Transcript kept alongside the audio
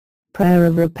prayer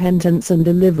of repentance and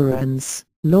deliverance.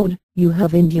 Lord, you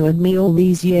have endured me all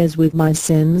these years with my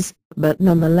sins, but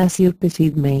nonetheless you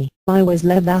pitied me. I was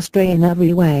led astray in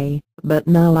every way, but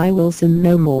now I will sin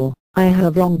no more. I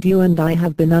have wronged you and I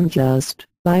have been unjust.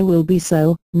 I will be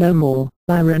so, no more.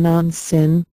 I renounce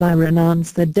sin, I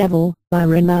renounce the devil, I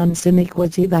renounce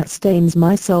iniquity that stains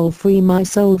my soul. Free my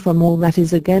soul from all that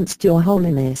is against your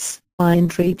holiness. I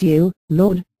entreat you,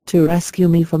 Lord, to rescue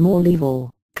me from all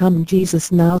evil. Come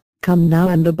Jesus now, come now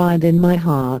and abide in my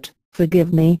heart.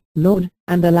 Forgive me, Lord,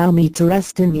 and allow me to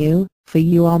rest in you, for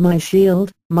you are my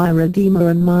shield, my Redeemer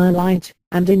and my light,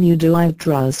 and in you do I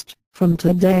trust. From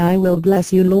today I will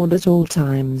bless you, Lord, at all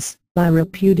times. I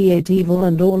repudiate evil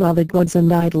and all other gods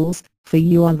and idols, for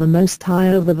you are the Most High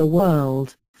over the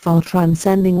world, far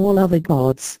transcending all other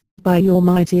gods. By your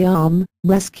mighty arm,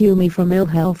 rescue me from ill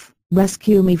health,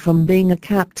 rescue me from being a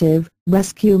captive,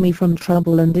 rescue me from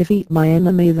trouble and defeat my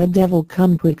enemy the devil.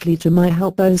 Come quickly to my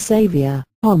help, O Saviour.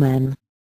 Amen.